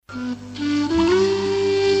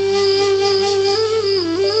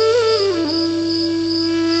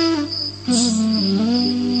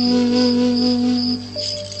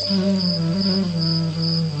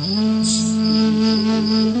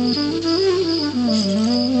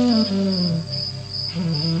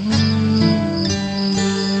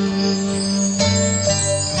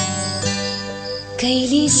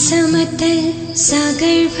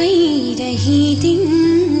सागर भइरहिदिन्छ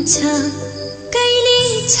कहिले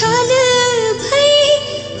छल भई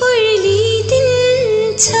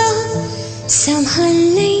उर्लिदिन्छ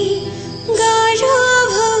सम्हाल्नै गाह्रो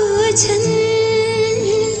भोजन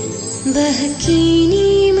बहकिने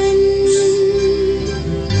मन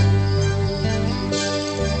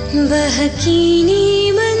बहकिने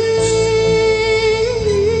मन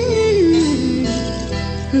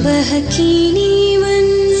बहकिने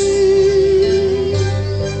मन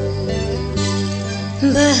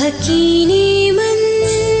बहकिने मन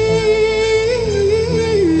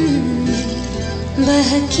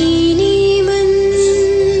बहकिने मन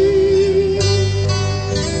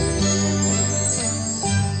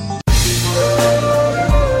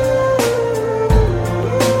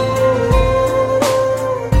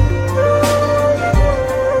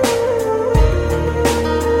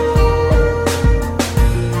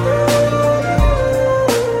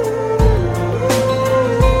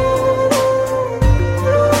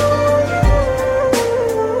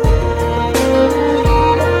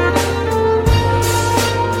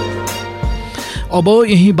अब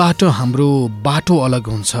यहीँबाट हाम्रो बाटो अलग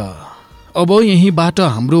हुन्छ अब यहीँबाट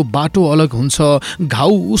हाम्रो बाटो अलग हुन्छ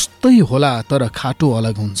घाउ उस्तै होला तर खाटो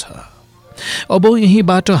अलग हुन्छ अब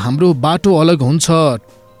यहीँबाट हाम्रो बाटो अलग हुन्छ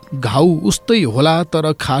घाउ उस्तै होला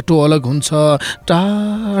तर खाटो अलग हुन्छ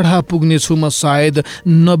टाढा पुग्नेछु म सायद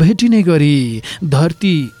नभेटिने गरी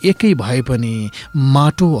धरती एकै भए पनि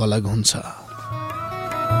माटो अलग हुन्छ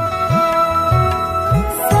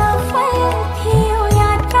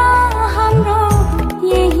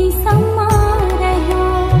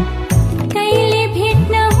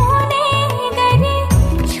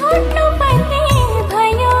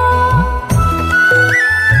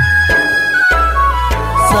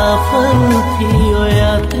सफल थियो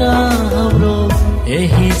यात्रा हाम्रो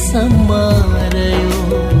यही सम्म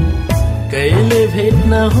रह्यो कहिले भेट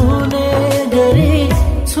नहुने गरी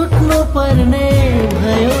छुट्नु पर्ने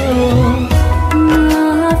भयो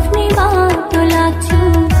आफ्नै बाटो लाग्छु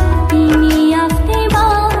तिमी आफ्नै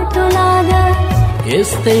बाटो लाग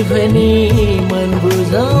यस्तै भनी मन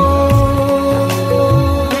बुझाऊ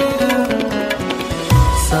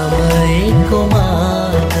समयको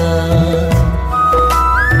माग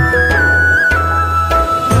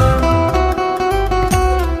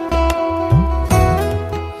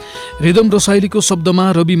रिदम रसाइलीको शब्दमा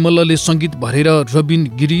रवि मल्लले सङ्गीत भरेर रबिन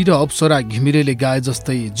गिरी र अप्सरा घिमिरेले गाए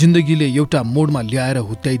जस्तै जिन्दगीले एउटा मोडमा ल्याएर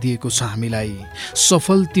हुत्याइदिएको छ हामीलाई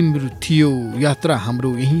सफल तिम्रो थियो यात्रा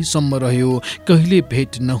हाम्रो यहीँसम्म रह्यो कहिले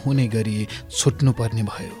भेट नहुने गरी छुट्नुपर्ने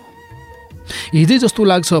भयो हिजै जस्तो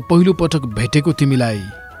लाग्छ पहिलो पटक भेटेको तिमीलाई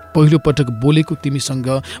पहिलो पटक बोलेको तिमीसँग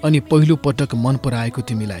अनि पहिलो पटक मन पराएको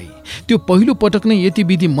तिमीलाई त्यो पहिलो पटक नै यति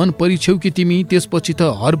विधि मन परिछेउ कि तिमी त्यसपछि त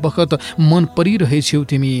हर बखत मन परिरहेछौ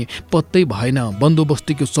तिमी पत्तै भएन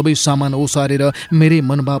बन्दोबस्तीको सबै सामान ओसारेर मेरै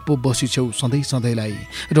मनबापो बसिछौ सधैँ सधैँलाई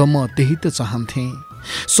र म त्यही त चाहन्थेँ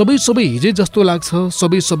सबै हिजै जस्तो लाग्छ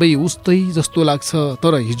सबै उस्तै जस्तो लाग्छ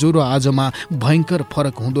तर हिजो र आजमा भयङ्कर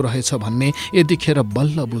फरक हुँदो रहेछ भन्ने यतिखेर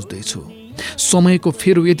बल्ल बुझ्दैछु समयको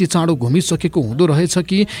फेरो यति चाँडो घुमिसकेको हुँदो रहेछ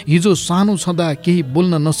कि हिजो सानो छँदा केही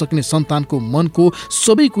बोल्न नसक्ने सन्तानको मनको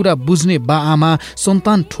सबै कुरा बुझ्ने बाआमा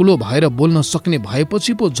सन्तान ठुलो भएर बोल्न सक्ने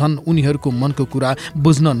भएपछि पो झन् उनीहरूको मनको कुरा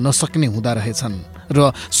बुझ्न नसक्ने हुँदा रहेछन्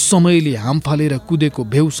र समयले हाम फालेर कुदेको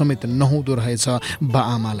भेउ समेत नहुँदो रहेछ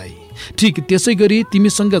बाआमालाई ठिक त्यसै गरी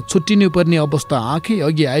तिमीसँग छुट्टिनु पर्ने अवस्था आँखै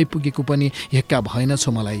अघि आइपुगेको पनि हेक्का भएनछ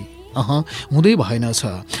मलाई हुँदै भएनछ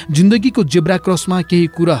जिन्दगीको जेब्रा क्रसमा केही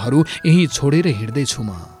कुराहरू यही छोडेर हिँड्दैछु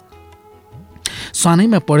म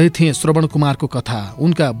सानैमा पढेथे श्रवण कुमारको कथा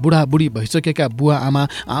उनका बुढाबुढी भइसकेका बुवा आमा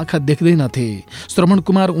आँखा देख्दैनथे श्रवण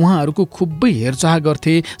कुमार उहाँहरूको खुबै हेरचाह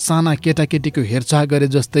गर्थे साना केटाकेटीको हेरचाह गरे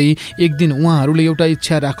जस्तै एक दिन उहाँहरूले एउटा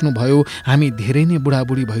इच्छा राख्नुभयो हामी धेरै नै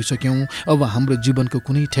बुढाबुढी भइसक्यौँ अब हाम्रो जीवनको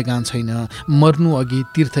कुनै ठेगान छैन मर्नु अघि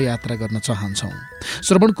तीर्थयात्रा गर्न चाहन्छौँ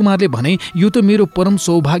श्रवण कुमारले भने यो त मेरो परम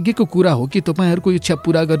सौभाग्यको कुरा हो कि तपाईँहरूको इच्छा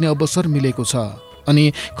पूरा गर्ने अवसर मिलेको छ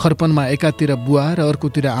अनि खर्पनमा एकातिर बुवा र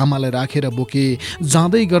अर्कोतिर आमालाई राखेर बोके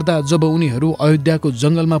जाँदै गर्दा जब उनीहरू अयोध्याको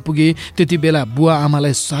जङ्गलमा पुगे त्यति बेला बुवा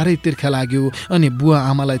आमालाई साह्रै तिर्खा लाग्यो अनि बुवा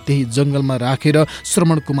आमालाई त्यही जङ्गलमा राखेर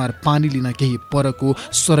श्रवण कुमार पानी लिन केही परको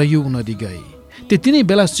सरयू नदी गए त्यति नै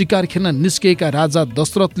बेला शिकार खेल्न निस्किएका राजा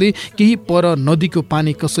दशरथले केही पर नदीको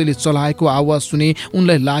पानी कसैले चलाएको आवाज सुने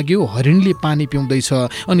उनलाई लाग्यो हरिणले पानी पिउँदैछ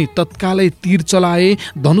अनि तत्कालै तीर चलाए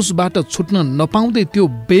धनुषबाट छुट्न नपाउँदै त्यो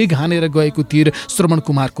बेग हानेर गएको तीर श्रवण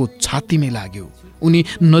कुमारको छातीमै लाग्यो उनी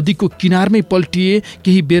नदीको किनारमै पल्टिए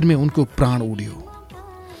केही बेरमै उनको प्राण उड्यो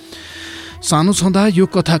सानो छँदा यो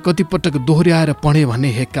कथा कतिपटक दोहोर्याएर पढे भन्ने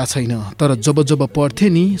हेक्का छैन, तर जब जब पढ्थे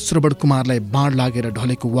नि श्रवण कुमारलाई बाण लागेर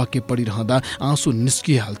ढलेको वाक्य पढिरहँदा आँसु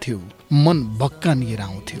निस्किहाल्थ्यो, मन भक्कानिएर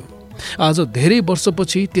आउँथ्यो। आज धेरै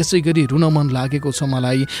वर्षपछि त्यसै गरी रुन मन लागेको छ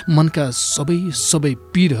मलाई। मनका सबै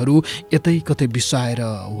पीरहरू यतै कतै बिसाएर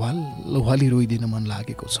वाली रोइदिन मन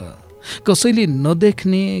लागेको छ। कसैले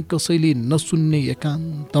नदेख्ने, कसैले नसुन्ने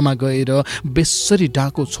एकान्तमा गएर बेसरी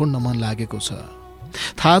डाको छोड्न मन लागेको छ।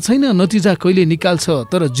 थाहा छैन नतिजा कहिले निकाल्छ,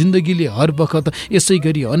 तर जिन्दगीले हर बखत यसै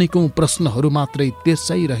गरी अनेकौं प्रश्नहरू मात्रै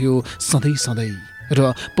तेर्साइरह्यो सधैँ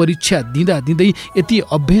र परीक्षा दिँदै यति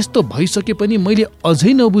अभ्यस्त भइसके पनि मैले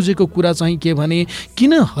अझै नबुझेको कुरा चाहिँ के भने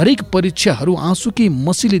किन हरेक परीक्षाहरू आँसुकै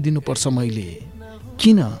मसीले दिनुपर्छ मैले?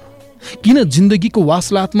 किन जिन्दगीको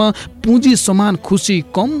वासलातमा पुँजी समान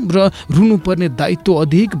खुसी कम र रुनुपर्ने दायित्व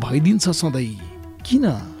अधिक भइदिन्छ सधैँ? किन?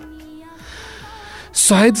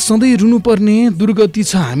 सायद सधैँ रुनुपर्ने दुर्गति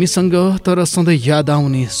छ हामीसँग, तर सधैँ याद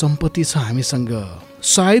आउने सम्पत्ति छ हामीसँग।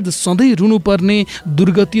 सायद सधैँ रुनुपर्ने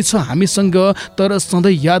दुर्गति छ हामीसँग, तर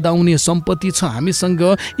सधैँ याद आउने सम्पत्ति छ हामीसँग।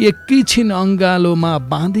 एकैछिन अङ्गालोमा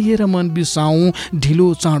बाँधिएर मन बिसाउँ,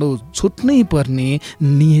 ढिलो चाँडो छुट्नै पर्ने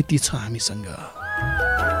नियति छ हामीसँग।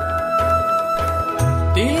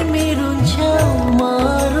 तिमी रुन्छौ म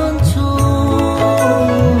रुन्छु,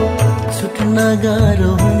 छुट्न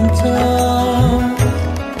गाह्रो हुन्छ।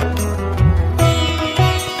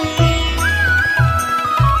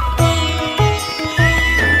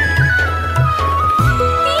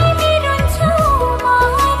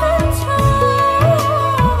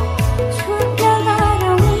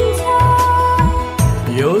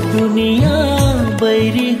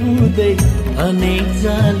 अनेक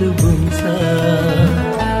जाल बुन्छ,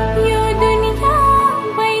 यो दुनिया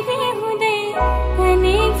बैरी हुँदै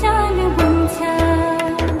अनेक जाल बुन्छ।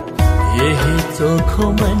 यही चोखो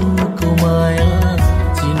मनको माया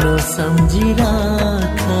चिनो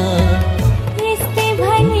सम्झिराख, यस्तै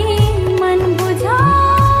भनी मन बुझा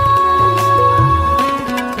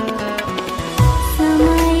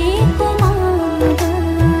समयको माग।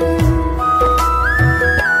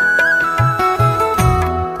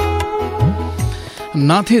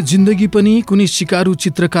 नाथे जिन्दगी पनि कुनै सिकारु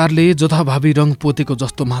चित्रकारले जथाभावी रङ पोतेको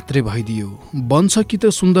जस्तो मात्रै भइदियो। बन्छ कि त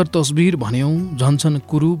सुन्दर तस्बिर भन्यौं झन्छन्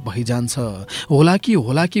कुरूप भइजान्छ। होला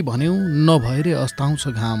कि भन्यौं नभएरै अस्ताउँछ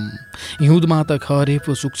घाम। हिउँदमा त खरे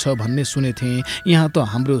पो सुक्छ भन्ने सुनेथे, यहाँ त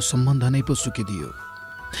हाम्रो सम्बन्ध नै पो सुकिदियो।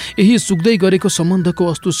 यही सुक्दै गरेको सम्बन्धको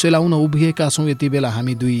अस्तु सेलाउन उभिएका छौं यति बेला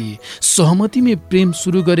हामी दुई। सहमतिमै प्रेम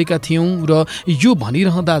सुरु गरेका थियौं र यो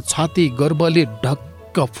भनिरहँदा छाती गर्वले ढक्क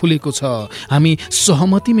फुलेको छ। हामी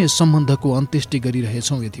सहमतिमै सम्बन्धको अन्त्येष्टि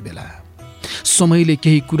गरिरहेछौँ यति बेला। समयले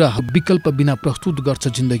केही कुरा विकल्प बिना प्रस्तुत गर्छ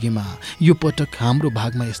जिन्दगीमा। यो पटक हाम्रो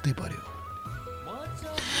भागमा यस्तै पर्यो।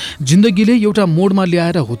 जिन्दगीले एउटा मोडमा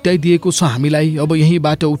ल्याएर हुत्याइदिएको छ हामीलाई। अब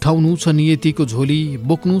यहीँबाट उठाउनु छ नियतिको झोली,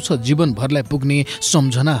 बोक्नु छ जीवनभरलाई पुग्ने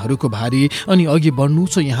सम्झनाहरूको भारी, अनि अघि बढ्नु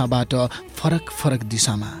छ यहाँबाट फरक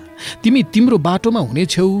दिशामा। तिमी तिम्रो बाटोमा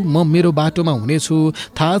हुनेछौ, म मेरो बाटोमा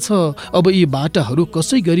हुनेछु। थाहा छ अब यी बाटाहरू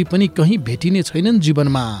कसै गरी पनि कहीँ भेटिने छैनन्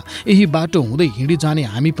जीवनमा। यही बाटो हुँदै हिँडिजाने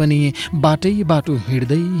हामी पनि बाटो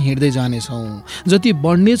हिँड्दै जानेछौँ। जति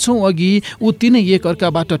बढ्नेछौँ अघि उति नै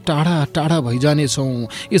एकअर्काबाट टाढा भइजानेछौँ।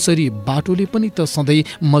 यसरी बाटोले पनि त सधैँ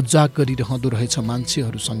मजाक गरिरहँदो रहेछ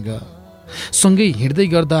मान्छेहरूसँग। सँगै हिँड्दै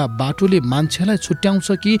गर्दा बाटोले मान्छेलाई छुट्याउँछ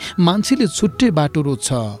कि मान्छेले छुट्टै बाटो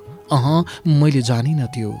रोज्छ? मैले जानिन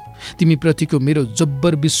त्यो। तिमी प्रतिको मेरो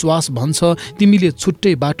जब्बर विश्वास भन्छ तिमीले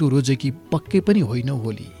छुट्टै बाटो रोजेकी पक्कै पनि होइनौ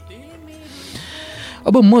होली।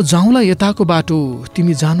 अब म जाउँला यताको बाटो,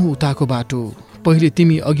 तिमी जानु उताको बाटो। पहिले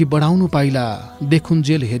तिमी अघि बढाउनु पाइला,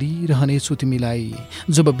 देखुन्जेल हेरिरहनेछु तिमीलाई।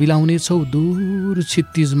 जब बिलाउनेछौ दूर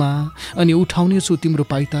छित्तिजमा, अनि उठाउनेछु तिम्रो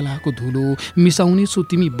पाइतालाको धुलो। मिसाउनेछु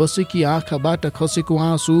तिमी बसेकी आँखाबाट खसेको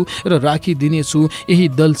आँसु र राखिदिनेछु यही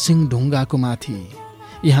दलसिंह ढुङ्गाको माथि।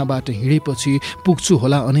 यहाँबाट हिँडेपछि पुग्छु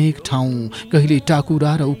होला अनेक ठाउँ, कहिले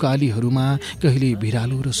टाकुरा र उकालीहरूमा, कहिले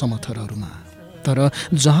भिरालो र समथरहरूमा। तर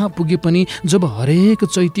जहाँ पुगे पनि जब हरेक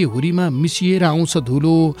चैते हुरीमा मिसिएर आउँछ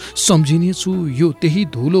धुलो, सम्झिनेछु यो त्यही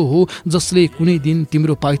धुलो हो जसले कुनै दिन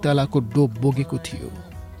तिम्रो पाइतालाको डोब बोगेको थियो।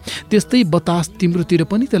 त्यस्तै बतास तिम्रोतिर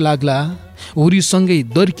पनि त लाग्ला। हुरीसँगै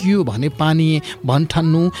दर्कियो भने पानी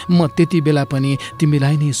भन्ठान्नु, म त्यति बेला पनि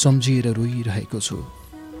तिमीलाई नै सम्झिएर रोइरहेको छु।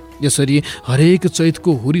 यसरी हरेक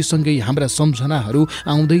चैतको हुरीसँगै हाम्रा सम्झनाहरू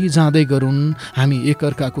आउँदै जाँदै गरून्। हामी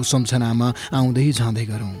एकअर्काको सम्झनामा आउँदै जाँदै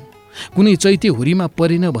गरौँ। कुनै चैते हुरीमा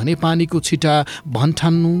परेन भने पानीको छिटा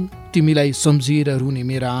भन्ठान्नु, तिमीलाई सम्झिएर रुने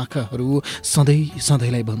मेरा आँखाहरू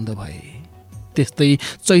सधैँलाई बन्द भए। त्यस्तै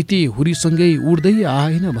चैते हुरीसँगै उड्दै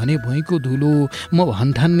आएन भने भुइँको धुलो म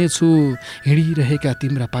भन्ठान्ने छु हिँडिरहेका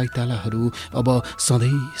तिम्रा पाइतालाहरू अब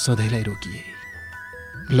सधैँ सधैँलाई रोकिए।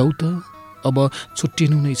 लौ त अब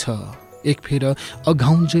छुट्टिनु नै छ, एक फेर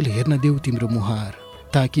अघाउन्जेल हेर्न देऊ तिम्रो मुहार,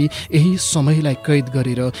 ताकि यही समयलाई कैद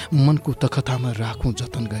गरेर मनको तखतामा राखौँ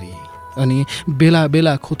जतन गरी, अनि बेला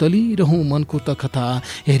बेला खोतलिरहँ मनको तखता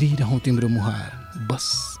हेरिरहँ तिम्रो मुहार। बस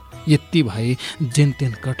यति भए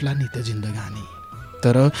जेनतेन कट्ला नि त जिन्दगानी,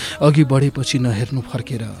 तर अघि बढेपछि नहेर्नु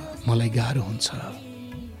फर्केर मलाई गाह्रो हुन्छ।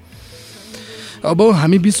 अब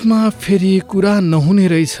हामी बीचमा फेरि कुरा नहुने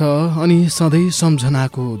रहेछ अनि सधैँ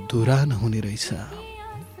सम्झनाको धुरा नहुने रहेछ।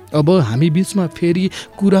 अब हामी बीचमा फेरि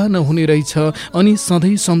कुरा नहुने रहेछ अनि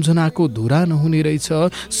सधैँ सम्झनाको धुरा नहुने रहेछ।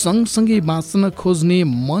 सँगसँगै बाँच्न खोज्ने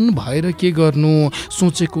मन भएर के गर्नु,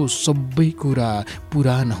 सोचेको सबै कुरा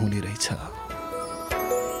पुरा नहुने रहेछ।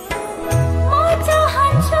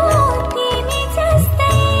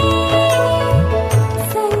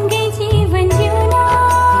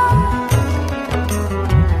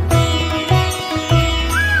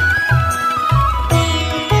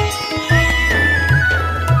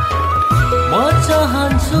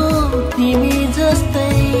 तिमी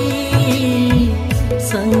जस्तै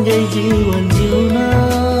सँगै जीवन जिउन,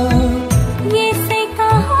 यसै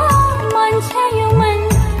कहाँ मन छ यो मन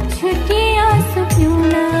छुटी आँसु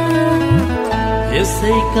पिउन,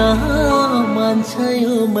 यसै कहाँ मन छ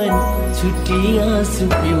यो मन छुटी आँसु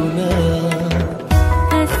पिउन।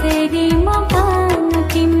 कसरी म पाउनु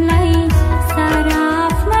तिमीलाई सारा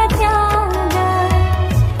आफ्ना त्याग,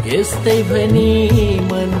 यस्तै भनी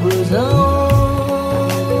मन बुझाऊ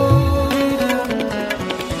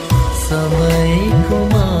समयको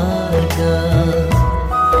मार्ग।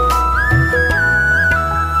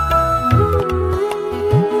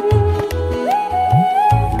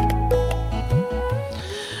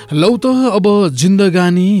 लौ त अब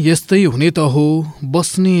जिन्दगानी यस्तै हुने त हो,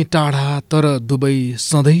 बस्ने टाढा तर दुवै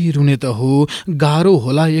सधैँ रुने त हो। गाह्रो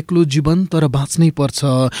होला एक्लो जीवन तर बाँच्नै पर्छ,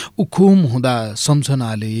 उखुम हुँदा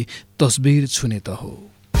सम्झनाले तस्बिर छुने त हो।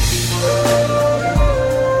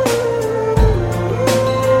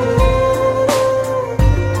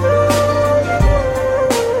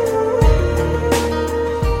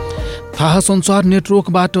 थाहा संसार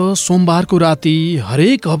नेटवर्कबाट सोमबारको राति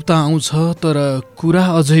हरेक हप्ता आउँछ, तर कुरा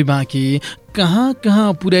अझै बाँकी। कहाँ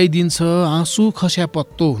कहाँ पुर्याइदिन्छ आँसु खस्या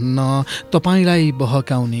पत्तो हुन्न, तपाईँलाई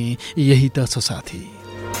बहकाउने यही त छ साथी।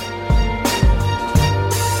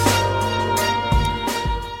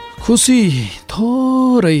 खुसी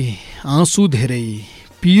थोरै आँसु धेरै,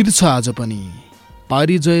 पीर छ आज पनि,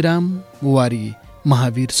 पारी जयराम वारी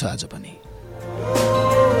महावीर छ आज पनि।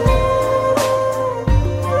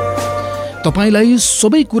 तपाईलाई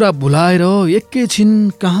सबै कुरा भुलाएर एकैछिन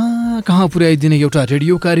कहाँ कहाँ पुर्याइदिने एउटा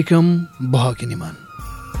रेडियो कार्यक्रम बहकिने मन।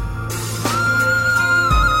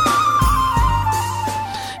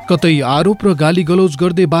 कतै आरोप र गाली गलौज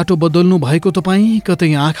गर्दै बाटो बदल्नु भएको तपाईँ, कतै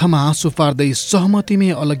आँखामा आँसु पार्दै सहमतिमै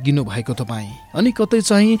अलग्गिनु भएको तपाईँ, अनि कतै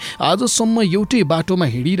चाहिँ आजसम्म एउटै बाटोमा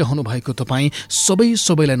हिँडिरहनु भएको तपाईँ,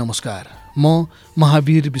 सबैलाई नमस्कार। म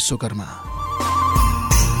महावीर विश्वकर्मा।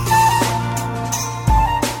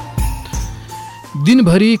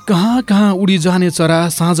 दिनभरि कहाँ कहाँ उडी जाने चरा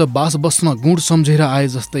साँझ बास बस्न गुण सम्झेर आए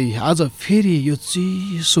जस्तै आज फेरि यो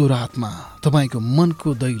चिसो रातमा तपाईँको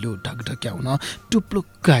मनको दैलो ढकढक्याउन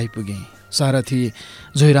टुप्लुक्क आइपुगे। सारथी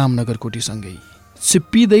जयराम नगरकोटीसँगै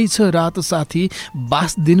छिप्पिँदैछ रात साथी,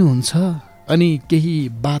 बास दिनुहुन्छ अनि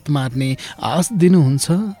केही बात मार्ने आस दिनुहुन्छ।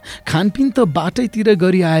 खानपिन त बाटैतिर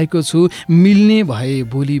गरी आएको छु, मिल्ने भए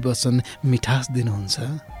भोलि बसन मिठास दिनुहुन्छ।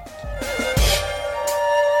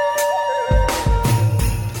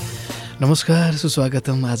 नमस्कार,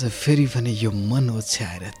 सुस्वागतम। आज फेरि पनि यो मन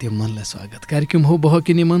ओछ्याएर त्यो मनलाई स्वागत। कार्यक्रम हो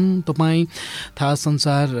बहकिने मन। तपाईँ थाहा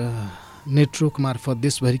संसार नेटवर्क मार्फत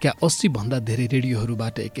देशभरिका 80 भन्दा धेरै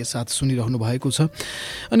रेडियोहरूबाट एकैसाथ सुनिरहनु भएको छ,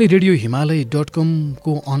 अनि रेडियो हिमालय.com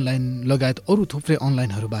को अनलाइन लगायत अरू थुप्रै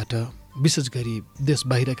अनलाइनहरूबाट विशेष गरी देश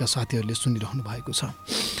बाहिरका साथीहरूले सुनिरहनु भएको छ।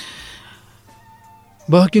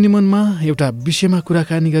 बहकिने मनमा एउटा विषयमा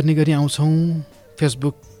कुराकानी गर्ने गरी आउँछौँ।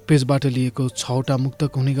 फेसबुक पेजबाट लिएको 6वटा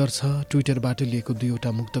मुक्तक हुने गर्छ, ट्विटरबाट लिएको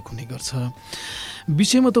 2वटा मुक्तक हुने गर्छ।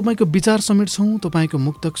 विषयमा तपाईँको विचार समेट्छौँ, तपाईँको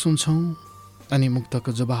मुक्तक सुन्छौँ अनि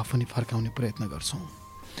मुक्तको जवाफ पनि फर्काउने प्रयत्न गर्छौँ।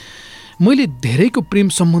 मैले धेरैको प्रेम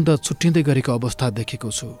सम्बन्ध छुट्टिँदै गरेको अवस्था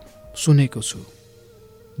देखेको छु, सुनेको छु।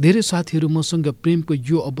 धेरै साथीहरू मसँग प्रेमको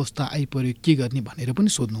यो अवस्था आइपर्यो के गर्ने भनेर पनि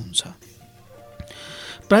सोध्नुहुन्छ।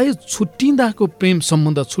 प्राय छुट्टिँदाको प्रेम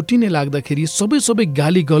सम्बन्ध छुट्टिने लाग्दाखेरि सबै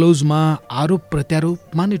गाली गलौजमा, आरोप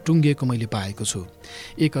प्रत्यारोपमा नै टुङ्गिएको मैले पाएको छु।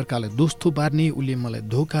 एकअर्कालाई दोष थोपार्ने, उसले मलाई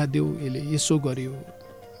धोका देऊ, यसले यसो गर्यो,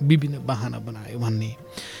 विभिन्न बहाना बनायो भन्ने,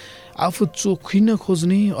 आफू चोखिन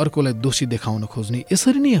खोज्ने, अर्कोलाई दोषी देखाउन खोज्ने,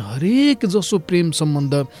 यसरी नै हरेक जसो प्रेम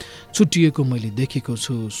सम्बन्ध छुटिएको मैले देखेको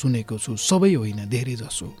छु, सुनेको छु, सबै होइन धेरै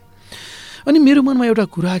जसो। अनि मेरो मनमा एउटा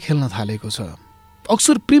कुरा खेल्न थालेको छ,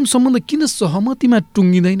 अक्सर प्रेम सम्बन्ध किन सहमतिमा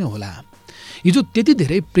टुङ्गिँदैन होला? हिजो त्यति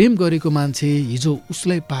धेरै प्रेम गरेको मान्छे, हिजो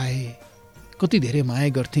उसलाई पाए, कति धेरै माया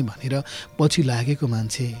गर्थे भनेर पछि लागेको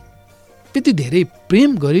मान्छे, त्यति धेरै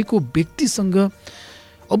प्रेम गरेको व्यक्तिसँग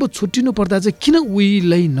अब छुट्टिनु पर्दा चाहिँ किन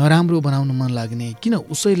उहीलाई नराम्रो बनाउन मन लाग्ने, किन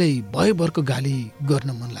उसैलाई भयभरको गाली गर्न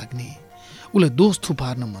मन लाग्ने, उसलाई दोष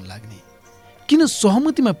थुपार्न मन लाग्ने, किन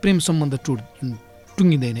सहमतिमा प्रेम सम्बन्ध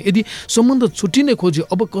टुङ्गिँदैन? यदि सम्बन्ध छुट्टिने खोज्यो,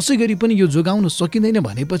 अब कसै गरी पनि यो जोगाउन सकिँदैन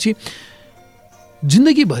भनेपछि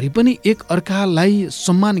जिन्दगीभरि पनि एक अर्कालाई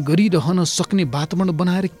सम्मान गरिरहन सक्ने वातावरण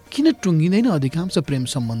बनाएर किन टुङ्गिँदैन अधिकांश प्रेम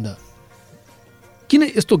सम्बन्ध? किन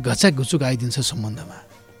यस्तो घचाघुचुक आइदिन्छ सम्बन्धमा?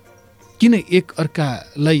 किन एक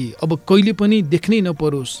अर्कालाई अब कहिले पनि देख्नै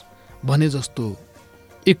नपरोस् भने जस्तो,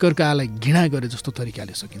 एक अर्कालाई घृणा गरे जस्तो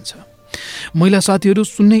तरिकाले सकिन्छ? महिला साथीहरू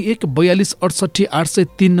 01 42 68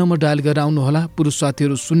 803 नम्बर डायल गरेर आउनुहोला। पुरुष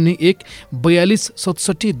साथीहरू 01 42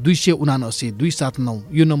 67 279 279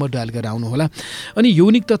 यो नम्बर डायल गरेर आउनुहोला। अनि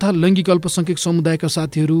यौनिक तथा लैङ्गिक अल्पसङ्ख्यक समुदायका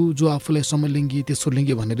साथीहरू जो आफूलाई समलिङ्गी तेस्रो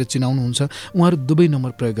लिङ्गी भनेर चिनाउनुहुन्छ, उहाँहरू दुवै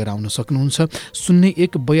नम्बर प्रयोग गरेर आउन सक्नुहुन्छ।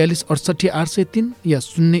 01 42 68 803 या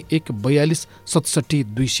 01 42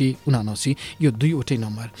 67 279 यो दुईवटै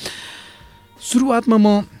नम्बर। सुरुवातमा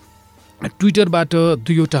म ट्विटरबाट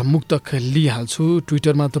दुईवटा मुक्तक लिइहाल्छु।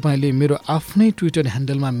 ट्विटरमा तपाईँले मेरो आफ्नै ट्विटर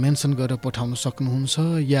ह्यान्डलमा मेन्सन गरेर पठाउन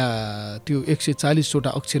सक्नुहुन्छ, या त्यो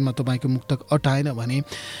 140वटा अक्षरमा तपाईँको मुक्तक अटाएन भने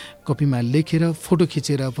कपीमा लेखेर फोटो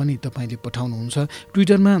खिचेर पनि तपाईँले पठाउनुहुन्छ।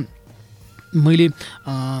 ट्विटरमा मैले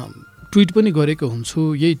ट्विट पनि गरेको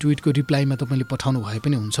हुन्छु, यही ट्विटको रिप्लाईमा तपाईँले पठाउनु भए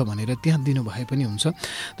पनि हुन्छ भनेर त्यहाँ दिनु भए पनि हुन्छ।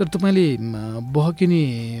 तर तपाईँले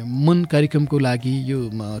बहकिने मन कार्यक्रमको लागि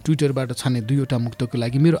यो ट्विटरबाट छान्ने दुईवटा मुक्तको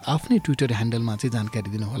लागि मेरो आफ्नै ट्विटर ह्यान्डलमा चाहिँ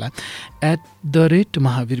जानकारी दिनुहोला।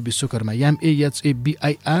 @महावीर विश्वकर्मा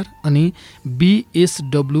MAHABIR अनि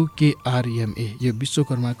BSWKRMA यो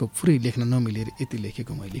विश्वकर्माको पुरै लेख्न नमिलेर यति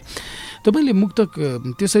लेखेको मैले। तपाईँले मुक्तक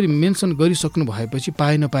त्यसरी मेन्सन गरिसक्नु भएपछि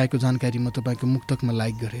पाए नपाएको जानकारी म तपाईँको मुक्तकमा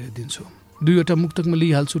लाइक गरेर दिन्छु। दुईवटा मुक्तक म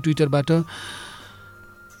लिइहाल्छु ट्विटरबाट।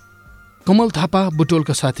 कमल थापा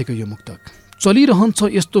बुटोलका साथीको यो मुक्तक। चलिरहन्छ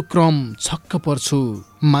यस्तो क्रम, छक्क पर्छु,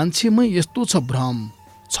 मान्छेमै यस्तो छ भ्रम,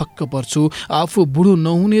 छक्क पर्छु, आफू बुढो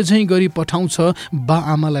नहुने झैँ गरी पठाउँछ बा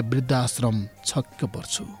आमालाई वृद्धाश्रम, छक्क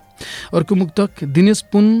पर्छु। अर्को मुक्तक दिनेश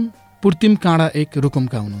पुर्तिम काँडा एक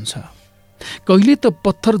रुकुमका हुनुहुन्छ। कहिले त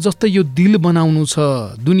पत्थर जस्तै यो दिल बनाउनु छ,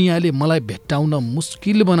 दुनियाँले मलाई भेट्टाउन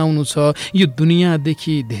मुस्किल बनाउनु छ, यो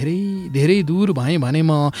दुनियाँदेखि धेरै धेरै दूर भएँ भने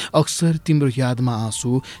म अक्सर तिम्रो यादमा आँसु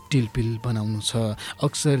टिलपिल बनाउनु छ,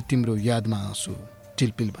 अक्सर तिम्रो यादमा आँसु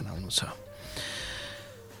टिलपिल बनाउनु छ।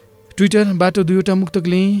 ट्विटरबाट दुईवटा मुक्तक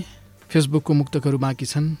लिएँ। फेसबुकको मुक्तकहरू बाँकी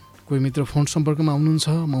छन्। कोही मित्र फोन सम्पर्कमा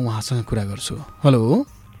आउनुहुन्छ, म उहाँसँग कुरा गर्छु। हेलो।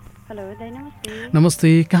 हेलो दाइ नमस्ते। नमस्ते,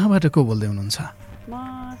 कहाँबाट को बोल्दै हुनुहुन्छ? म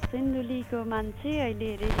सिन्धुलीको मान्छे,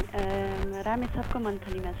 अहिले रामेछापको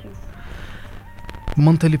मन्थलीमा छु।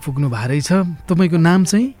 मन्थली पुग्नु भएरै छ। तपाईँको नाम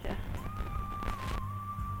चाहिँ?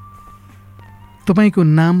 तपाईँको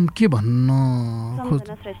नाम के भन्न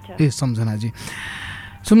ए सम्झनाजी।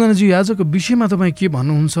 सम्झनाजी, आजको विषयमा तपाईँ के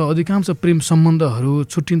भन्नुहुन्छ? अधिकांश प्रेम सम्बन्धहरू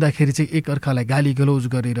छुट्टिँदाखेरि चाहिँ एक अर्कालाई गाली गलौज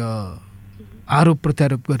गरेर आरोप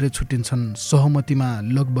प्रत्यारोप गरेर छुट्टिन्छन्, सहमतिमा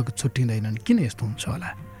लगभग छुट्टिँदैनन्। किन यस्तो हुन्छ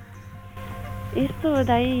होला? यस्तो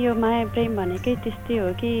दाइ, यो माया प्रेम भनेकै त्यस्तै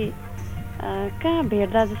हो कि कहाँ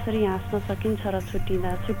भेट्दा जसरी हाँस्न सकिन्छ र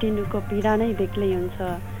छुट्टिनुको पीडा नै बेग्लै हुन्छ।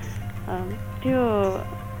 त्यो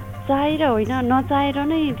चाहेर होइन, नचाहेर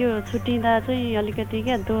नै त्यो छुट्टिँदा चाहिँ अलिकति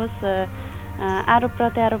क्या दोष आरोप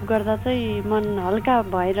प्रत्यारोप गर्दा चाहिँ मन हल्का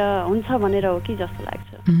भएर हुन्छ भनेर हो कि जस्तो लाग्छ।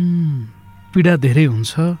 पीडा धेरै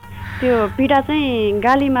हुन्छ। त्यो पीडा चाहिँ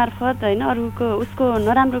गाली मार्फत होइन, अरूको उसको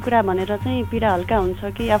नराम्रो कुरा भनेर चाहिँ पीडा हल्का हुन्छ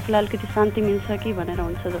कि आफूलाई अलिकति शान्ति मिल्छ कि भनेर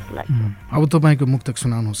हुन्छ जस्तो लाग्छ। अब तपाईँको मुक्तक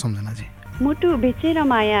सुनाउनु सम्झनाजी। मुटु बेचेर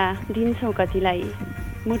माया दिन्छौ कतिलाई,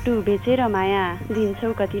 मुटु बेचेर माया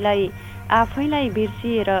दिन्छौ कतिलाई, आफैलाई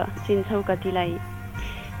बिर्सिएर चिन्छौ कतिलाई,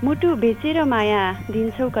 मुटु बेचेर माया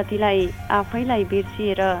दिन्छौ कतिलाई, आफैलाई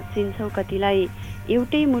बिर्सिएर चिन्छौ कतिलाई,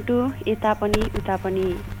 एउटै मुटु यता पनि उता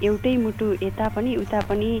पनि, एउटै मुटु यता पनि उता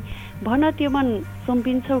पनि, भन त्यो मन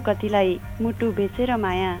सुम्पिन्छौ कतिलाई, मुटु बेचेर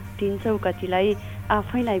माया दिन्छौ कतिलाई,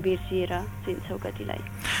 आफैलाई बिर्सिएर चिन्छौ कतिलाई।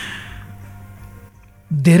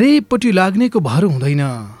 धेरैपट्टि लाग्नेको भर हुँदैन,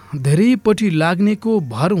 धेरैपट्टि लाग्नेको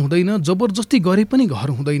भर हुँदैन, जबरजस्ती गरे पनि घर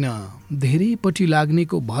हुँदैन। धेरैपट्टि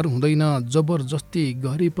लाग्नेको भर हुँदैन, जबरजस्ती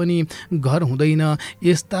गरे पनि घर हुँदैन।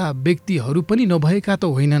 यस्ता व्यक्तिहरू पनि नभएका त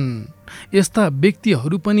होइनन्, यस्ता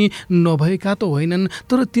व्यक्तिहरू पनि नभएका त होइनन्,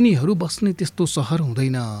 तर तिनीहरू बस्ने त्यस्तो सहर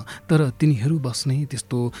हुँदैन, तर तिनीहरू बस्ने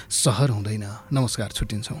त्यस्तो सहर हुँदैन। नमस्कार,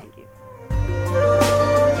 छुट्टिन्छौँ।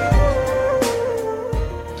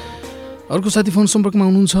 अर्को साथी फोन सम्पर्कमा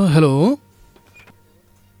हुनुहुन्छ। हेलो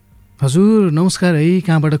हजुर, नमस्कार है,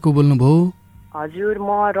 कहाँबाट को बोल्नुभयो? हजुर,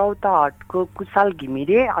 म रौतहटको कुशल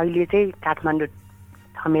घिमिरे, अहिले चाहिँ काठमाडौँ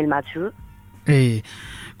थमेलमा छु। ए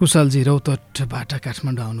कुशलजी, रौतहटबाट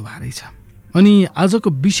काठमाडौँ आउनु भएको रहेछ। अनि आजको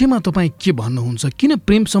विषयमा तपाईँ के भन्नुहुन्छ? किन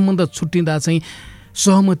प्रेम सम्बन्ध छुट्टिँदा चाहिँ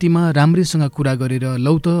सहमतिमा राम्रैसँग कुरा गरेर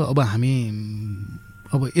लौ त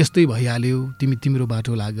अब यस्तै भइहाल्यो, तिमी तिम्रो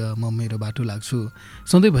बाटो लाग, म मेरो बाटो लाग्छु,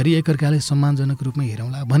 सधैँभरि एकअर्कालाई सम्मानजनक रूपमा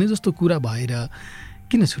हेरौँला भने जस्तो कुरा भएर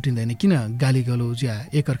किन छुट्टिँदैन? किन गाली गलौज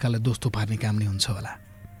या एकअर्कालाई दोष थोपार्ने काम नै हुन्छ होला?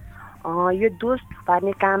 यो दोष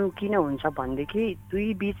थोपार्ने काम किन हुन्छ भनेदेखि दुई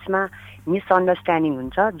बिचमा मिसअन्डरस्ट्यान्डिङ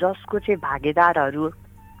हुन्छ, जसको चाहिँ भागीदारहरू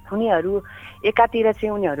उनीहरू एकातिर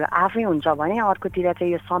चाहिँ उनीहरू आफै हुन्छ भने अर्कोतिर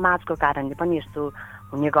चाहिँ यो समाजको कारणले पनि यस्तो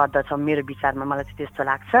हुने गर्दछ। मेरो विचारमा मलाई चाहिँ त्यस्तो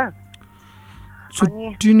लाग्छ।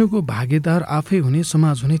 छुट्टिनुको भागीदार आफै हुने,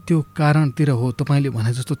 समाज हुने, त्यो कारणतिर हो तपाईँले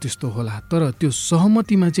भने जस्तो त्यस्तो होला। तर त्यो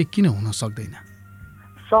सहमतिमा चाहिँ किन हुन सक्दैन?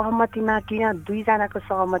 सहमतिमा किन, दुईजनाको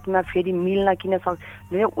सहमतिमा फेरि मिल्न किन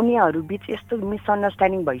सक्दैन? उनीहरू बिच यस्तो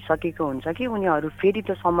मिसअन्डरस्ट्यान्डिङ भइसकेको हुन्छ कि उनीहरू फेरि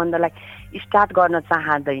त्यो सम्बन्धलाई स्टार्ट गर्न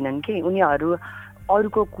चाहँदैनन् कि उनीहरू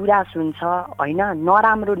अरूको कुरा सुन्छ होइन।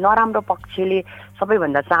 नराम्रो पक्षले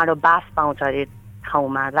सबैभन्दा चाँडो बास पाउँछ अरे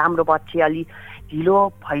ठाउँमा, राम्रो पक्ष अलि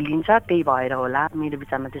ढिलो फैलिन्छ, त्यही भएर होला, मेरो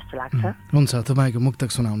विचारमा त्यस्तो लाग्छ। हुन्छ, तपाईँको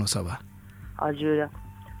मुक्तक सुनाउनुहोस् अब। हजुर,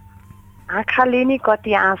 आँखाले नि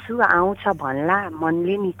कति आँसु आउँछ भन्ला,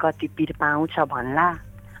 मनले नि कति पिर पाउँछ भन्ला।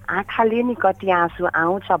 आँखाले नि कति आँसु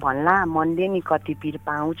आउँछ भन्ला, मनले नि कति पिर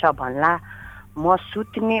पाउँछ भन्ला। म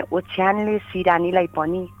सुत्ने ओछ्यानले सिरानीलाई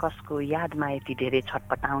पनि कसको यादमा यति धेरै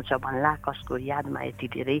छटपटाउँछ भन्ला, कसको यादमा यति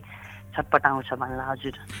धेरै छटपटाउँछ भन्ला।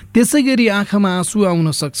 हजुर, त्यसै गरी आँखामा आँसु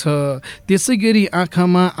आउन सक्छ, त्यसै गरी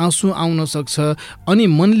आँखामा आँसु आउन सक्छ, अनि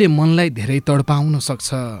मनले मनलाई धेरै तडपाउन सक्छ।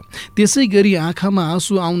 त्यसै गरी आँखामा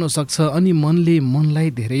आँसु आउन सक्छ, अनि मनले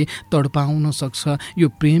मनलाई धेरै तडपाउन सक्छ।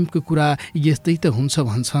 यो प्रेमको कुरा यस्तै त हुन्छ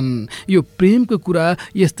भन्छन्, यो प्रेमको कुरा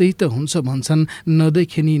यस्तै त हुन्छ भन्छन्।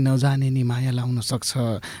 नदेखे नि नजाने नि माया लाउन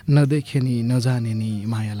सक्छ, नदेखे नि नजाने नि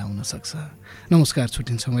माया लाउन सक्छ। नमस्कार,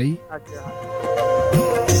 छुट्टिन्छौँ है।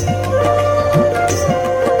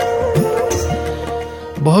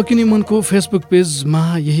 बहकिनी मनको फेसबुक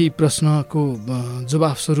पेजमा यही प्रश्नको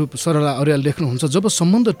जवाफ स्वरूप सरला अर्याल लेख्नुहुन्छ, जब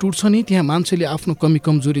सम्बन्ध टुट्छ नि त्यहाँ मान्छेले आफ्नो कमी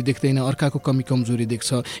कमजोरी देख्दैन, अर्काको कमी कमजोरी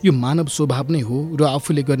देख्छ। यो मानव स्वभाव नै हो र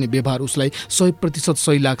आफूले गर्ने व्यवहार उसलाई 100%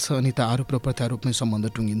 सही लाग्छ, अनि त आरोप र प्रत्यारोपमै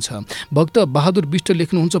सम्बन्ध टुङ्गिन्छ। भक्त बहादुर विष्ट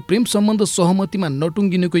लेख्नुहुन्छ, प्रेम सम्बन्ध सहमतिमा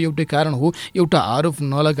नटुङ्गिनुको एउटै कारण हो, एउटा आरोप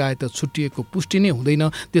नलगाए त छुट्टिएको पुष्टि नै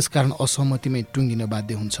हुँदैन, त्यसकारण असहमतिमै टुङ्गिन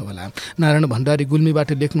बाध्य हुन्छ होला। नारायण भण्डारी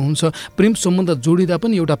गुल्मीबाट लेख्नुहुन्छ, प्रेम सम्बन्ध जोडिँदा पनि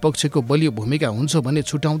एउटा पक्षको बलियो भूमिका हुन्छ भने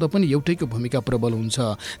छुटाउँदा पनि एउटैको भूमिका प्रबल हुन्छ।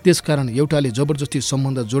 त्यसकारण एउटाले जबरजस्ती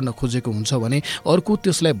सम्बन्ध जोड्न खोजेको हुन्छ भने अर्को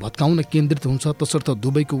त्यसलाई भत्काउन केन्द्रित हुन्छ, तसर्थ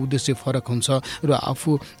दुवैको उद्देश्य फरक हुन्छ र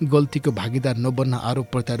आफू गल्तीको भागीदार नबन्न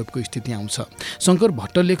आरोप प्रत्यारोपको स्थिति आउँछ। शङ्कर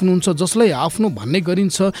भट्ट लेख्नुहुन्छ, जसलाई आफ्नो भन्ने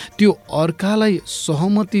गरिन्छ त्यो अर्कालाई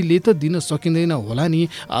सहमतिले त दिन सकिँदैन होला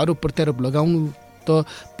नि, आरोप प्रत्यारोप लगाउनु त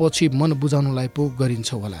पछि मन बुझाउनलाई पो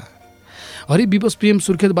गरिन्छ होला। हरिविवश प्रेम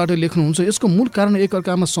सुर्खेतबाट लेख्नुहुन्छ, यसको मूल कारण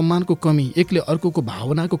एकअर्कामा सम्मानको कमी, एकले अर्कोको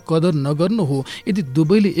भावनाको कदर नगर्नु हो। यदि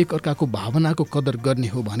दुवैले एकअर्काको भावनाको कदर गर्ने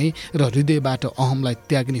हो भने र हृदयबाट अहमलाई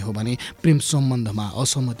त्याग्ने हो भने प्रेम सम्बन्धमा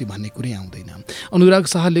असहमति भन्ने कुरै आउँदैन। अनुराग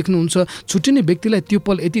शाह लेख्नुहुन्छ, छुट्टिने व्यक्तिलाई त्यो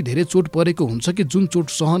पल यति धेरै चोट परेको हुन्छ कि जुन चोट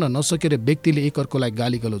सहन नसकेर व्यक्तिले एकअर्कोलाई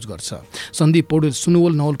गाली गलौज गर्छ। सन्दीप पौडेल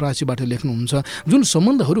सुनवल नवलपरासीबाट लेख्नुहुन्छ, जुन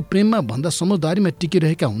सम्बन्धहरू प्रेममा भन्दा समझदारीमा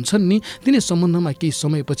टिकिरहेका हुन्छन् नि, तिनी सम्बन्धमा केही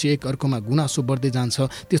समयपछि एकअर्कोमा गुनासो बढ्दै जान्छ,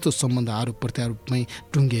 त्यस्तो सम्बन्ध आरोप प्रत्यारोपमै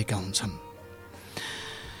टुङ्गिएका हुन्छन्।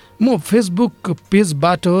 म फेसबुक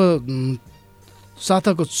पेजबाट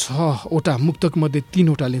साताको 6वटा मुक्तक मध्ये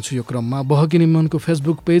 3वटा लिन्छु यो क्रममा। बहकिनी मनको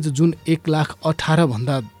फेसबुक पेज जुन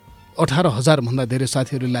 1,18,000 भन्दा धेरै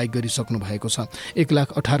साथीहरूले लाइक गरिसक्नु भएको छ,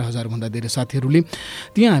 1,18,000 भन्दा धेरै साथीहरूले।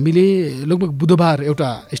 त्यहाँ हामीले लगभग बुधबार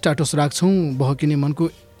एउटा स्ट्याटस राख्छौँ, बहकिनी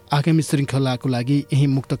मनको आगामी श्रृङ्खलाको लागि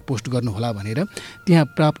यही मुक्तक पोस्ट गर्नुहोला भनेर। त्यहाँ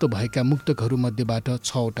प्राप्त भएका मुक्तकहरूमध्येबाट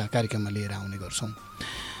 6वटा कार्यक्रममा लिएर आउने गर्छौँ,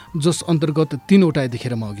 जस अन्तर्गत 3वटा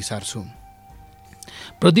यतिखेर म अघि सार्छु।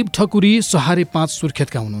 प्रदीप ठकुरी सहारे 5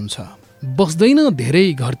 सुर्खेतका हुनुहुन्छ। बस्दैन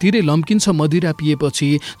धेरै घरतिरै लम्किन्छ मदिरा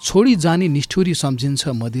पिएपछि, छोडी जाने निष्ठुरी सम्झिन्छ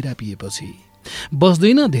मदिरा पिएपछि।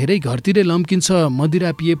 बस्दैन धेरै घरतिरै लम्किन्छ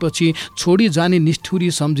मदिरा पिएपछि, छोडी जाने निष्ठुरी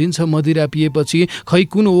सम्झिन्छ मदिरा पिएपछि। खै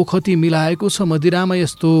कुन ओखती मिलाएको छ मदिरामा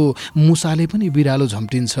यस्तो, मुसाले पनि बिरालो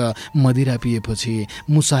झम्टिन्छ मदिरा पिएपछि,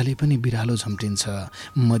 मुसाले पनि बिरालो झम्टिन्छ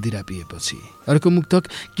मदिरा पिएपछि। अर्को मुक्तक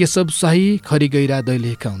केशव शाही खरिगैरा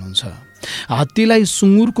दैलेखका हुनुहुन्छ। हात्तीलाई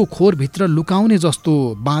सुँगुरको खोरभित्र लुकाउने जस्तो,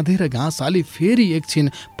 बाँधेर घाँस हाली फेरि एकछिन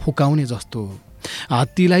फुकाउने जस्तो।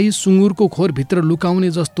 हात्तीलाई सुँगुरको खोरभित्र लुकाउने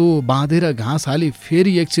जस्तो, बाँधेर घाँस हाली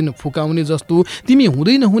फेरि एकछिन फुकाउने जस्तो। तिमी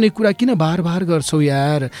हुँदै नहुने कुरा किन बार बार गर्छौ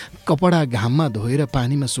यार, कपडा घाममा धोएर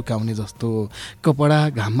पानीमा सुकाउने जस्तो, कपडा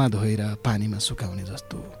घाममा धोएर पानीमा सुकाउने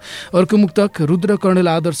जस्तो। अर्को मुक्तक रुद्र कर्णेल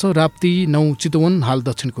आदर्श राप्ती 9 चितवन हाल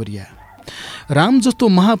दक्षिण कोरिया। राम जस्तो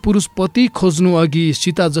महापुरुष पति खोज्नु अघि,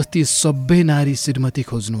 सीता जस्ती सबै नारी श्रीमती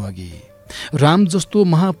खोज्नु अघि। राम जस्तो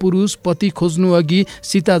महापुरुष पति खोज्नु अघि,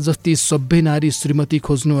 सीता जस्ती सबै नारी श्रीमती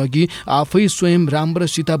खोज्नु अघि। आफै स्वयं राम र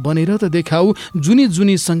सीता बनेर त देखाऊ, जुनी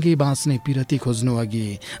जुनी सँगै बाँच्ने पिरती खोज्नु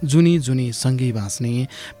अघि, जुनी जुनी सँगै बाँच्ने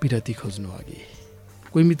पिरती खोज्नु अघि।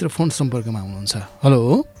 कोही मित्र फोन सम्पर्कमा हुनुहुन्छ। हेलो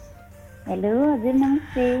हेलो हजुर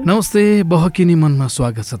नमस्ते। नमस्ते, बहकिनी मनमा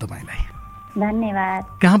स्वागत छ तपाईँलाई। धन्यवाद।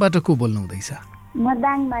 कहाँबाट को बोल्नु हुँदैछ? म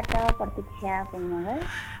दाङबाट प्रतीक्षा पुनगर।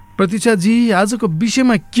 प्रतीक्षाजी, आजको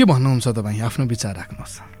विषयमा के भन्नुहुन्छ तपाईँ? आफ्नो विचार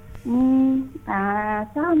राख्नुहोस्।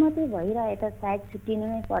 सहमति भइरहे त सायद छुट्टिनु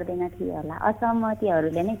नै पर्दैन थियो होला,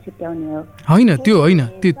 असहमतिहरूले नै छुट्याउने हो। होइन त्यो होइन,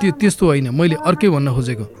 त्यस्तो होइन। मैले अर्कै भन्न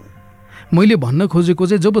खोजेको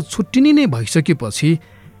चाहिँ जब छुट्टिने नै भइसकेपछि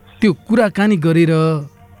त्यो कुराकानी गरेर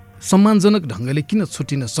सम्मानजनक ढङ्गले किन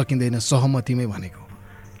छुट्टिन सकिँदैन सहमतिमै भनेको?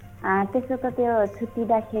 त्यसो त त्यो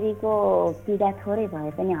छुट्टिँदाखेरिको पीडा थोरै भए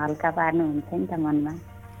पनि हल्का पार्नुहुन्छ नि त मनमा,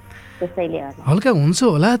 त्यसैले होला। हल्का हुन्छ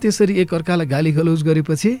होला त्यसरी एकअर्कालाई गाली गलौज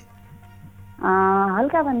गरेपछि?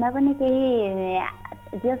 हल्का भन्दा पनि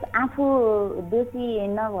केही जस आफू दोषी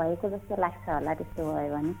नभएको जस्तो लाग्छ होला त्यस्तो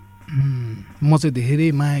भयो भने। म चाहिँ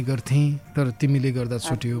धेरै माया गर्थेँ तर तिमीले गर्दा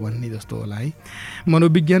छुट्यो भन्ने जस्तो होला है।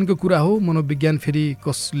 मनोविज्ञानको कुरा हो। मनोविज्ञान फेरि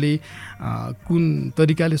कसले कुन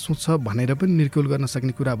तरिकाले सोच्छ भनेर पनि निर्कुल गर्न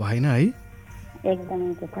सक्ने कुरा भएन है।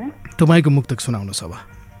 एकदमै त्यो त। तपाईँको मुक्तक सुनाउनुहोस् अब।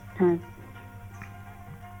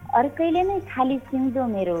 अर्कैले नै खाली सिउँदो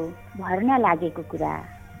मेरो भर्न लागेको कुरा,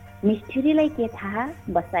 निष्ठुरीलाई के थाहा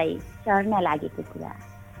बसाई चढ्न लागेको कुरा।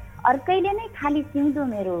 अर्कैले नै खाली सिउँदो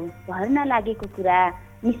मेरो भर्न लागेको कुरा,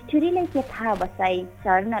 निष्ठुरीलाई के थाहा बसाई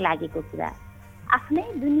चढ्न लागेको कुरा। आफ्नै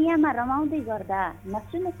दुनियाँमा रमाउँदै गर्दा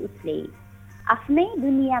नसुनोस् उसले, आफ्नै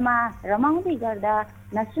दुनियाँमा रमाउँदै गर्दा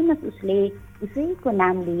नसुनोस् उसले, उसैको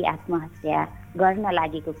नाम लिई आत्महत्या गर्न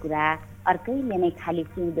लागेको कुरा। अर्कैले नै खाली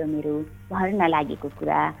सिउँदो मेरो भर्न लागेको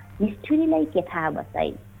कुरा, निष्ठुरीलाई के थाहा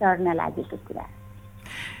बसाई चढ्न लागेको कुरा।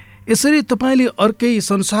 यसरी तपाईँले अर्कै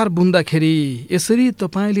संसार बुन्दाखेरि,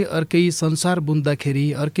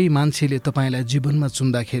 अर्कै मान्छेले तपाईँलाई जीवनमा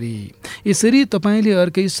चुन्दाखेरि, यसरी तपाईँले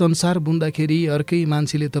अर्कै संसार बुन्दाखेरि, अर्कै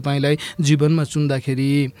मान्छेले तपाईँलाई जीवनमा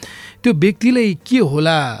चुन्दाखेरि, त्यो व्यक्तिलाई के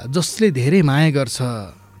होला जसले धेरै माया गर्छ,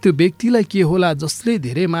 त्यो व्यक्तिलाई के होला जसले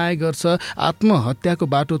धेरै माया गर्छ। आत्महत्याको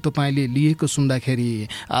बाटो तपाईँले लिएको सुन्दाखेरि,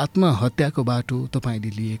 आत्महत्याको बाटो तपाईँले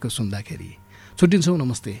लिएको सुन्दाखेरि। छुट्टिन्छौँ,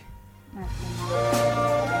 नमस्ते।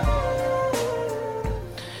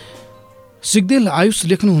 सिग्देल आयुष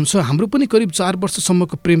लेख्नुहुन्छ, हाम्रो पनि करिब 4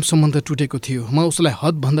 वर्षसम्मको प्रेम सम्बन्ध टुटेको थियो। म उसलाई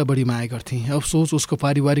हदभन्दा बढी माया गर्थेँ। अफसोस उसको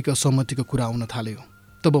पारिवारिक असहमतिको कुरा आउन थाल्यो।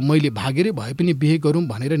 तब मैले भागेरै भए पनि बिहे गरौँ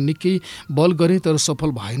भनेर निकै बल गरेँ तर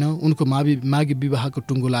सफल भएन। उनको मागी विवाहको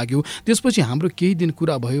टुङ्गो लाग्यो। त्यसपछि हाम्रो केही दिन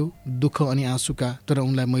कुरा भयो, दुःख अनि आँसुका। तर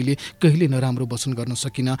उनलाई मैले कहिले नराम्रो वचन गर्न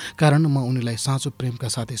सकिनँ, कारण म उनीलाई साँचो प्रेमका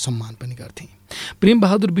साथै सम्मान पनि गर्थेँ। प्रेम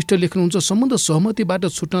बहादुर विष्ट लेख्नुहुन्छ, सम्बन्ध सहमतिबाट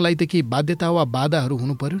छुट्नलाई त केही बाध्यता वा बाधाहरू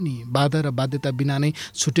हुनु पर्यो नि। बाधा र बाध्यता बिना नै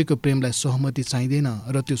छुटेको प्रेमलाई सहमति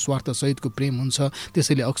चाहिँदैन र त्यो स्वार्थसहितको प्रेम हुन्छ।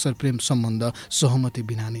 त्यसैले अक्सर प्रेम सम्बन्ध सहमति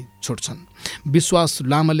बिना नै छुट्छन्। विश्वास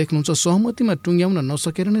लामा लेख्नुहुन्छ, सहमतिमा टुङ्ग्याउन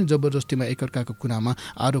नसकेर नै जबरजस्तीमा एकअर्काको कुरामा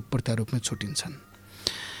आरोप प्रत्यारोपमै छुटिन्छन्।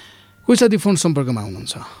 कोही साथी फोन सम्पर्कमा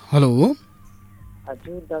हुनुहुन्छ। हेलो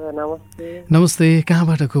हजुर दादा नमस्ते। नमस्ते,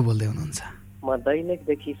 कहाँबाट को बोल्दै हुनुहुन्छ? म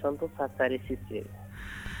दैलेखदेखि सन्तोष आचार्य शिष्य।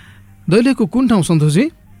 दैलेखको कुन ठाउँ सन्तोषजी?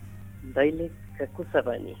 दैलेख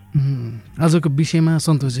कुसापानी। आजको विषयमा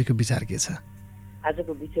सन्तोषजीको विचार के छ?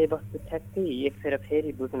 आजको विषयवस्तु ठ्याक्कै एकखेर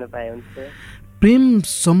फेरि बुझ्न पाए हुन्छ। प्रेम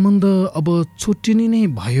सम्बन्ध अब छुट्टिने नै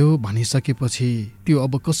भयो भनिसकेपछि त्यो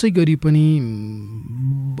अब कसै गरी पनि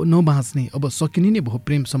नबाँच्ने, अब सकिने नै भयो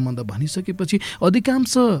प्रेम सम्बन्ध भनिसकेपछि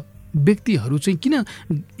अधिकांश व्यक्तिहरू चाहिँ किन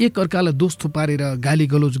एक अर्कालाई दोष थुपारेर गाली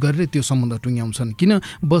गलौज गरेर त्यो सम्बन्ध टुङ्ग्याउँछन्? किन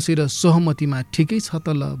बसेर सहमतिमा ठिकै छ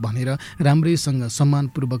त ल भनेर राम्रैसँग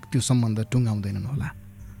सम्मानपूर्वक त्यो सम्बन्ध टुङ्गाउँदैनन् होला?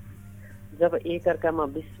 जब एकअर्कामा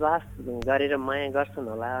विश्वास गरेर माया गर्छन्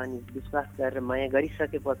होला, अनि विश्वास गरेर माया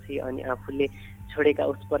गरिसकेपछि अनि आफूले छोडेका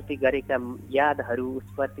उसप्रति गरेका यादहरू,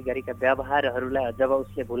 उसप्रति गरेका व्यवहारहरूलाई जब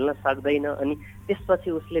उसले भुल्न सक्दैन अनि त्यसपछि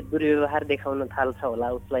उसले दुर्व्यवहार देखाउन थाल्छ होला,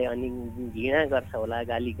 उसलाई अनि घृणा गर्छ होला,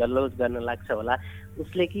 गाली गलौज गर्न लाग्छ होला,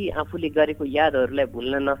 उसले कि आफूले गरेको यादहरूलाई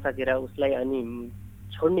भुल्न नसकेर उसलाई अनि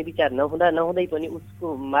छोड्ने विचार नहुँदै पनि उसको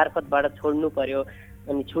मार्फतबाट छोड्नु पर्यो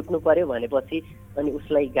अनि छुट्नु पर्यो भनेपछि अनि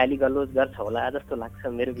उसलाई गाली गलौज गर्छ होला जस्तो लाग्छ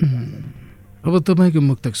मेरो विचारमा। अब तपाईँको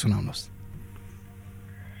मुक्तक सुनाउनुहोस्।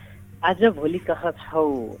 आज भोलि कहाँ छौ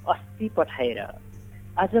अस्ति पठाएर,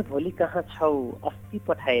 आज भोलि कहाँ छौ अस्ति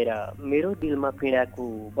पठाएर, मेरो दिलमा पीडाको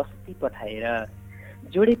बस्ती पठाएर,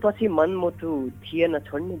 जोडेपछि मनमुटु थिएन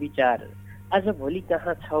छोड्ने विचार, आज भोलि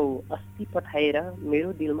कहाँ छौ अस्ति पठाएर,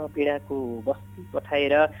 मेरो दिलमा पीडाको बस्ती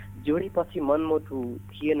पठाएर, जोडेपछि मनमुटु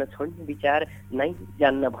थिएन छोड्ने विचार, नै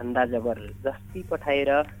जान्न भन्दा जबरजस्ती पठाएर,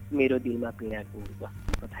 मेरो दिलमा पीडाको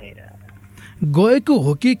बस्ती पठाएर। गएको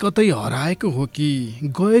हो कि कतै हराएको हो कि,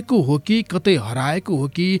 गएको हो कि कतै हराएको हो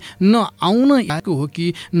कि, न आउन आएको हो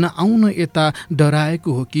कि न आउन यता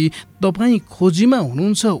डराएको हो कि, तपाईँ खोजीमा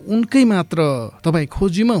हुनुहुन्छ उनकै मात्र, तपाईँ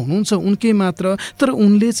खोजीमा हुनुहुन्छ उनकै मात्र, तर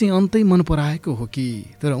उनले चाहिँ अन्तै मन पराएको हो कि,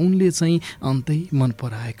 तर उनले चाहिँ अन्तै मन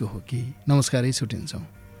पराएको हो कि। नमस्कारै छुट्टिन्छौँ।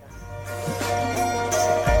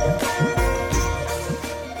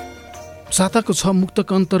 साताको 6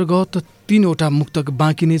 मुक्तक अन्तर्गत 3वटा मुक्तक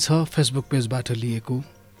बाँकी नै छ फेसबुक पेजबाट लिएको।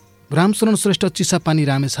 रामशरण श्रेष्ठ चिसापानी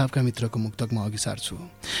रामेछापका मित्रको मुक्तक म अघि सार्छु।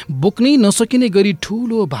 बोक्नै नसकिने गरी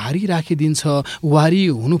ठुलो भारी राखिदिन्छ, वारी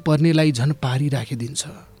हुनुपर्नेलाई झन् पारी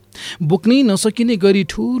राखिदिन्छ। बोक्नै नसकिने गरी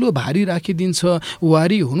ठुलो भारी राखिदिन्छ,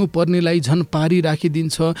 वारी हुनुपर्नेलाई झन् पारी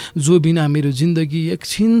राखिदिन्छ, जो बिना मेरो जिन्दगी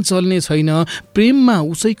एकछिन चल्ने छैन, प्रेममा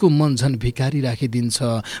उसैको मन झन् भिकारी राखिदिन्छ,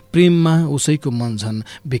 प्रेममा उसैको मन झन्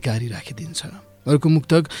भिकारी राखिदिन्छ। अर्को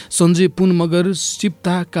मुक्तक सञ्जय पुन मगर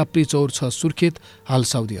सिप्ता काप्री चौर 6 सुर्खेत, हाल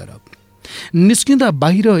साउदी अरब। निस्किँदा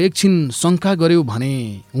बाहिर एकछिन शङ्का गर्यो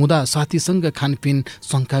भने, हुँदा साथीसँग खानपिन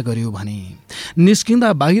शङ्का गर्यो भने,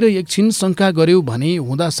 निस्किँदा बाहिर एकछिन शङ्का गर्यो भने,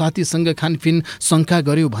 हुँदा साथीसँग खानपिन शङ्का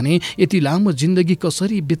गर्यो भने, यति लामो जिन्दगी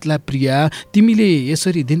कसरी बित्ला प्रिया, तिमीले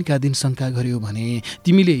यसरी दिनका दिन शङ्का गर्यो भने,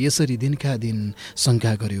 तिमीले यसरी दिनका दिन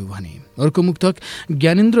शङ्का गर्यो भने। अर्को मुक्तक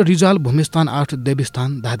ज्ञानेन्द्र रिजाल भूमिस्थान 8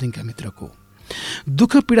 देवस्थान धादिङका मित्रको।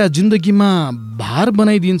 दुःख पीडा जिन्दगीमा भार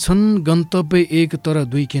बनाइदिन्छन्, गन्तव्य एक तर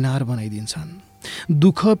दुई किनार बनाइदिन्छन्।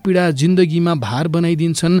 दुःख पीडा जिन्दगीमा भार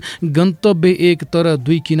बनाइदिन्छन्, गन्तव्य एक तर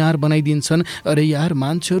दुई किनार बनाइदिन्छन्। अरे यार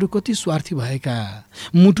मान्छेहरू कति स्वार्थी भएका,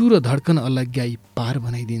 मुटु र धड्कन अलग्याई पार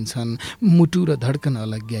बनाइदिन्छन्, मुटु र धड्कन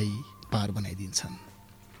अलग्याई पार बनाइदिन्छन्।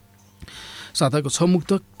 साताको 6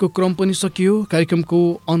 मुक्तकको क्रम पनि सकियो। कार्यक्रमको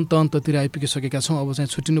अन्ततिर आइपुगिसकेका छौँ। अब चाहिँ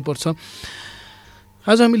छुट्टिनुपर्छ।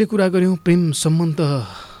 आज हामीले कुरा गऱ्यौँ प्रेम सम्बन्ध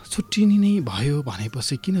छुट्टिने नै भयो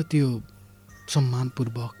भनेपछि किन त्यो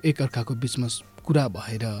सम्मानपूर्वक एकअर्काको बिचमा कुरा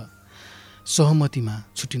भएर सहमतिमा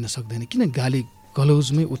छुट्टिन सक्दैन, किन गाली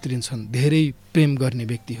गलौजमै उत्रिन्छन् धेरै प्रेम गर्ने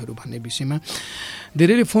व्यक्तिहरू भन्ने विषयमा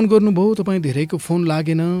धेरैले फोन गर्नुभयो। तपाईँ धेरैको फोन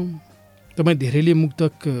लागेन। तपाईँ धेरैले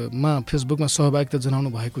मुक्तकमा फेसबुकमा सहभागिता जनाउनु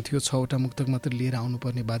भएको थियो। 6वटा मुक्तक मात्र लिएर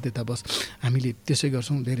आउनुपर्ने बाध्यतावश हामीले त्यसै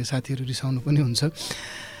गर्छौँ। धेरै साथीहरू रिसाउनु पनि हुन्छ।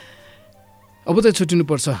 अब चाहिँ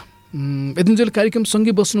छुट्टिनुपर्छ। यतिन्जेल कार्यक्रम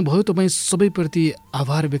सँगै बस्नुभयो, तपाईँ सबैप्रति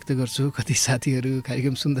आभार व्यक्त गर्छु। कति साथीहरू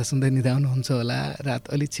कार्यक्रम सुन्दा निदाउनुहुन्छ होला,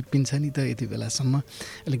 रात अलिक छिप्पिन्छ नि त, यति बेलासम्म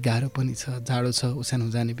अलिक गाह्रो पनि छ, जाडो छ, ओछ्यान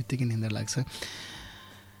जाने बित्तिकै निन्द्रा लाग्छ।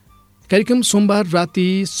 कार्यक्रम सोमबार राति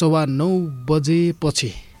 9:15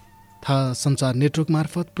 बजेपछि थाहा सञ्चार नेटवर्क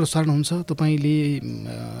मार्फत प्रसारण हुन्छ।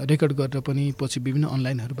 तपाईँले रेकर्ड गरेर पनि पछि विभिन्न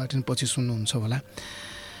अनलाइनहरूबाट पछि सुन्नुहुन्छ होला।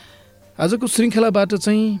 आजको श्रृङ्खलाबाट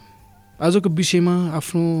चाहिँ आजको विषयमा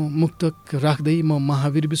आफ्नो मुक्तक राख्दै म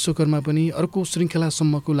महावीर विश्वकर्मा पनि अर्को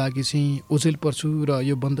श्रृङ्खलासम्मको लागि चाहिँ ओझेल पर्छु र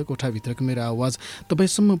यो बन्द कोठाभित्रको मेरो आवाज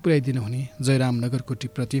तपाईँसम्म पुर्याइदिनु हुने जयराम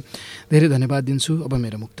नगरकोटीप्रति धेरै धन्यवाद दिन्छु। अब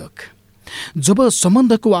मेरो मुक्तक। जब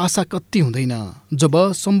सम्बन्धको आशा कति हुँदैन, जब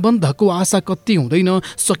सम्बन्धको आशा कति हुँदैन,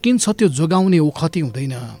 सकिन्छ त्यो जोगाउने ओखति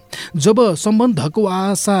हुँदैन। जब सम्बन्धको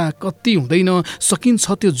आशा कति हुँदैन, सकिन्छ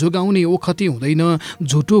त्यो जोगाउने ओखति हुँदैन।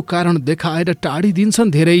 झुटो कारण देखाएर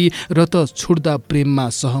टाढिदिन्छन् धेरै, र त छुट्दा प्रेममा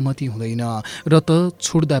सहमति हुँदैन, र त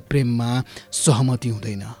छुट्दा प्रेममा सहमति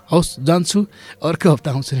हुँदैन। हवस्, जान्छु, अर्को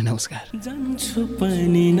हप्ता आउँछु नि। नमस्कार। जान्छु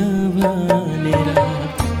पनि नभनेर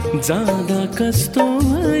जाँदा कस्तो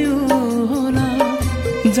भयो होला,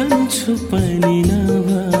 जान्छु पनि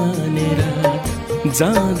नभनेर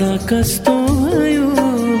जाँदा कस्तो भयो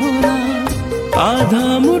होला, आधा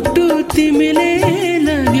मुटु तिमीले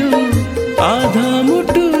लग्यो, आधा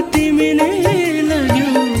मुटु तिमीले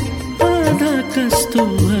लग्यो, आधा कस्तो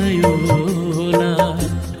भयो होला,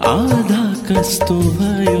 आधा कस्तो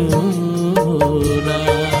भयो होला।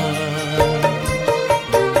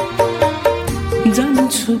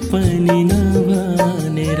 जान्छु पनि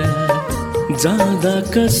नभनेर जाँदा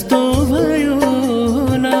कस्तो भयो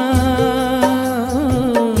होला।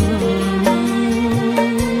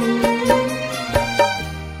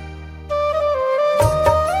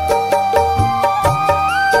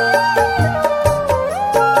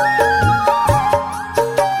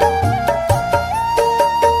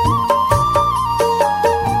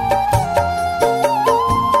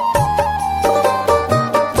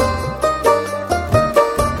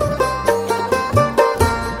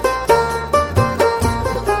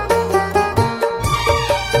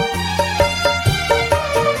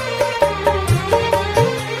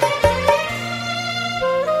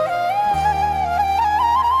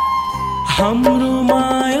 हाम्रो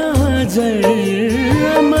माया जर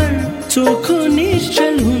अमर चोखो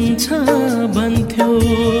निश्चल हुन्छ भन्थ्यो।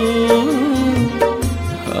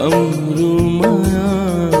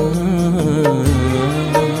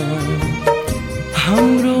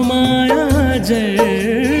 हाम्रो माया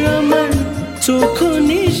जर अमर चोखो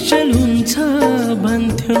निश्चल हुन्छ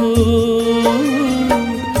भन्थ्यो।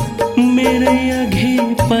 मेरै अघि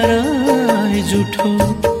पराई जुठो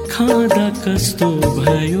खाँदा कस्तो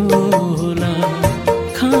भयो होला,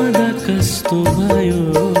 खाँदा कस्तो भयो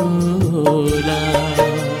होला।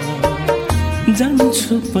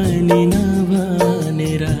 जान्छु पनि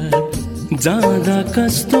नभनेर जाँदा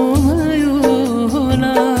कस्तो भयो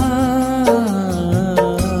होला।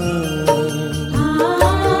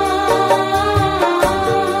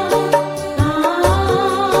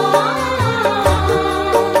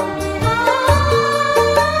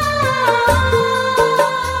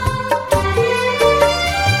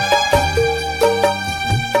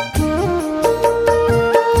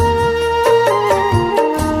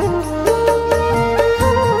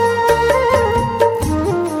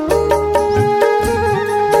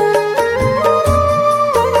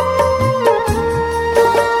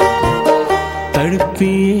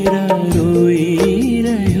 तडपिएर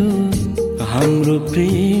रोइरह्यो हाम्रो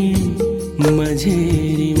प्रेम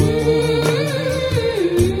मझेरीमा,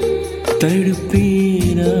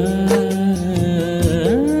 तडपिएर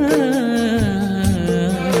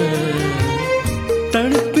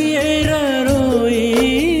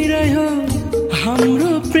रोइरह्यो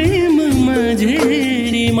हाम्रो प्रेम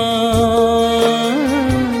मझेरीमा।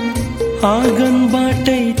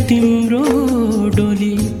 आँगनबाटै तिम्रो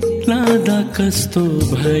डोली लादा कस्तो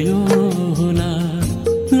भयो होला,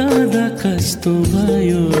 लादा कस्तो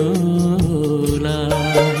भयो होला।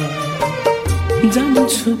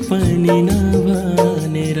 जान्छु पनि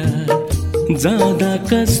नभनेर जाँदा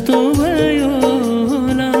कस्तो भयो